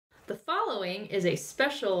following is a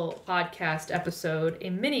special podcast episode, a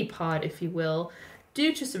mini pod, if you will,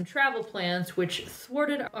 due to some travel plans which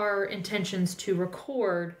thwarted our intentions to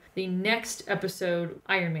record the next episode,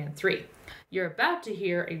 Iron Man 3. You're about to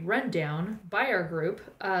hear a rundown by our group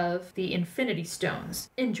of the Infinity Stones.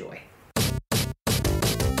 Enjoy.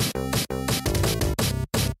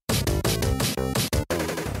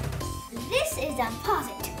 This is Unpause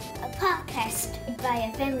It, a podcast by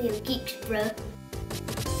a family of geeks, bro.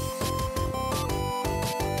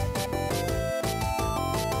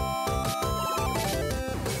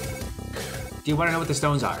 Do you want to know what the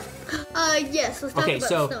stones are? Yes, let's talk about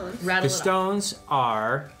stones. Rattle The it off. stones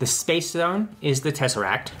are, the space stone is the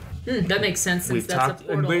Tesseract. That makes sense since We've that's talked,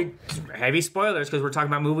 a portal. heavy spoilers because we're talking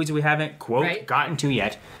about movies we haven't, quote, Right. gotten to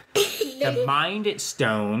yet. The Mind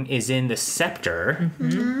Stone is in the Scepter.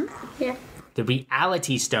 Yeah. The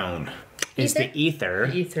Reality Stone is the Ether.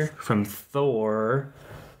 Ether. From Thor,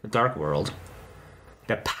 The Dark World.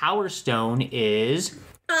 The Power Stone is...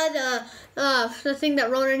 The thing that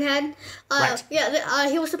Ronan had. Right. Yeah,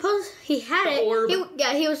 he was supposed, he had The it. orb.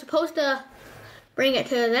 He was supposed to bring it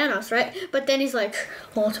to Thanos, right? But then he's like,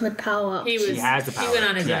 ultimate power. He has the power. He went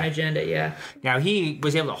on his Yeah. own agenda, yeah. Now, he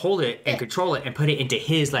was able to hold it and control it and put it into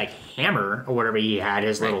his, like, hammer or whatever he had,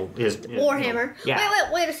 his little... his Warhammer.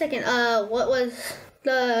 Yeah. Wait a second. What was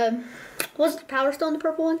the Power Stone, the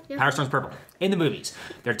purple one? Yeah. Power Stone's purple. In the movies.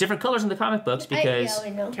 There are different colors in the comic books because I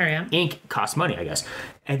know. Carry on. ink costs money, I guess.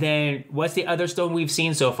 And then, what's the other stone we've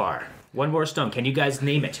seen so far? One more stone. Can you guys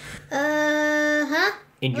name it?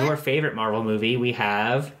 In your favorite Marvel movie, we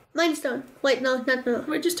have Mind Stone. Wait, no, not the...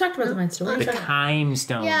 We just talked about the Mind Stone. the Time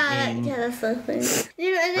Stone in that's the thing.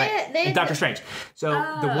 You know, and right, they in Doctor Strange. So,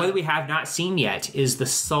 the one that we have not seen yet is the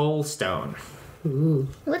Soul Stone.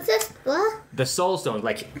 What's this? What? The Soul Stone,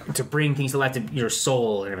 like, to bring things to life to your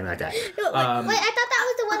soul and everything like that. No, wait, I thought that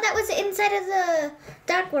was the one that was inside of the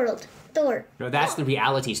Dark World door. No, that's the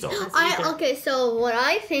Reality Stone. Okay, so what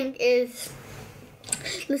I think is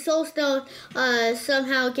the Soul Stone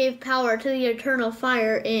somehow gave power to the Eternal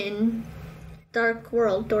Fire in Dark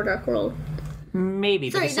World, Dark World. Maybe,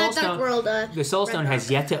 but Sorry, the Soul not Dark Stone... World. The Soul Stone has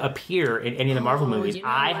yet to appear in any of the Marvel movies. you know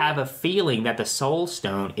I what? have a feeling that the Soul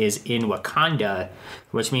Stone is in Wakanda,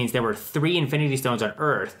 which means there were 3 Infinity Stones on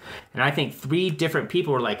Earth. And I think 3 different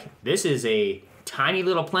people were like, this is a tiny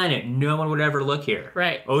little planet. No one would ever look here.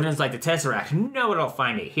 Right. Odin's like the Tesseract. No one will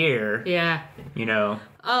find it here. Yeah. You know?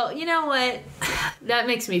 Oh, you know what? That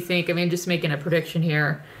makes me think. I mean, just making a prediction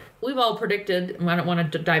here. We've all predicted, I don't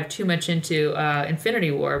want to dive too much into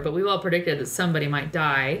Infinity War, but we've all predicted that somebody might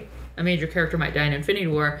die. A major character might die in Infinity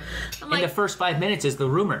War. I'm In the first 5 minutes is the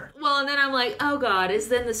rumor. well, and then I'm like, oh God, is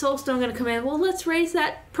then the Soul Stone going to come in? Well, let's raise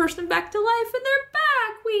that person back to life, and they're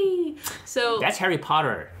back. So That's Harry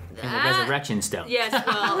Potter and the Resurrection Stone. yes,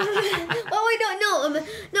 well, Oh wait,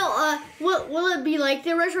 no. Will it be like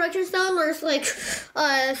the Resurrection Stone, or it's like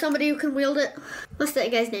somebody who can wield it? What's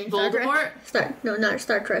that guy's name? Voldemort? Not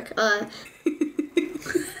Star Trek. oh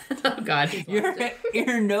God, he's lost it.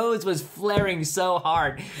 Your nose was flaring so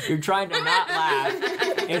hard. You're trying to not laugh.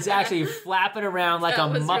 It's actually flapping around like That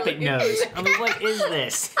a was Muppet really nose. I mean, what is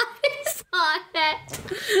this? Saw that.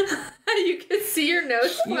 You can see your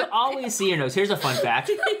nose. You always see your nose. Here's a fun fact.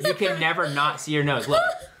 You can never not see your nose. Look,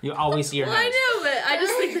 you always see your Well, nose. I know, but I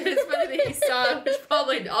just think that it's funny that he saw it, which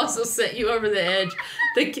probably also sent you over the edge.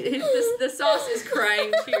 The sauce is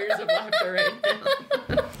crying tears of laughter right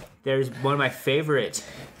now. There's one of my favorite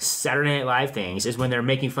Saturday Night Live things is when they're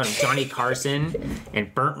making fun of Johnny Carson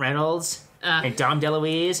and Burt Reynolds and Dom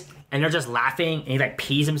DeLuise. And they're just laughing, and he like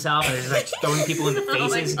pees himself, and they're just like throwing people in the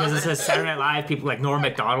faces because it says Saturday Night Live. People like Norm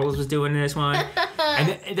Macdonald was doing this one,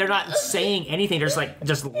 and they're not saying anything. They're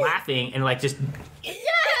just laughing and like just.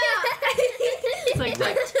 It's like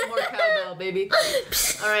more cowbell, baby.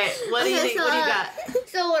 All right, what do you think? What do you got?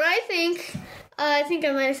 So what I think I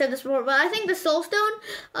might have said this before, but I think the Soul Stone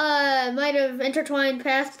might have intertwined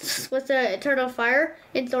paths with the Eternal Fire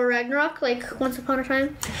in Thor Ragnarok, like once upon a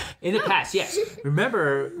time. In the past, yes.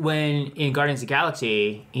 Remember when in Guardians of the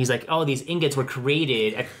Galaxy, he's like, "Oh, these ingots were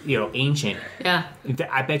created, ancient." Yeah.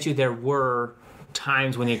 I bet you there were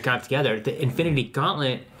times when they got together. The Infinity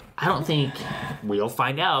Gauntlet. I don't think we'll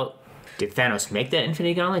find out. Did Thanos make that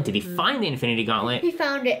Infinity Gauntlet? Did he find the Infinity Gauntlet He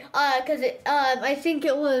found it, because I think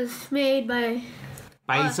it was made by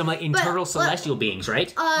by some like internal celestial beings,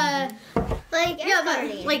 right?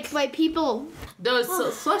 like by people. Those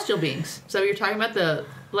celestial beings. So you're talking about the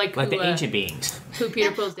Like who, the ancient beings. who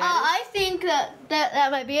Peter Quill's dad is? I think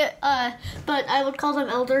that might be it. But I would call them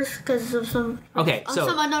elders because of some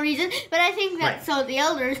some unknown reason. But I think that Right. so the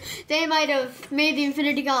elders, they might have made the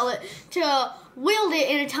Infinity Gauntlet to wield it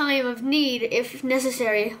in a time of need if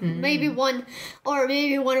necessary. Maybe one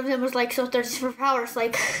of them was like so thirsty for power. It's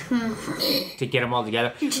like To get them all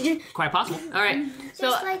together. Quite possible. All right. So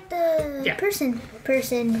Just like the person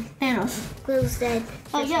Thanos. Quill's dead.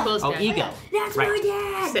 Oh yeah. close Oh, that. ego. That's Right. my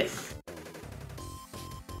dad. Sit.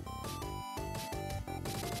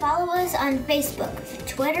 Follow us on Facebook,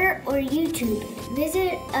 Twitter, or YouTube.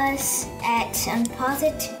 Visit us at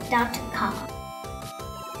unposit.com.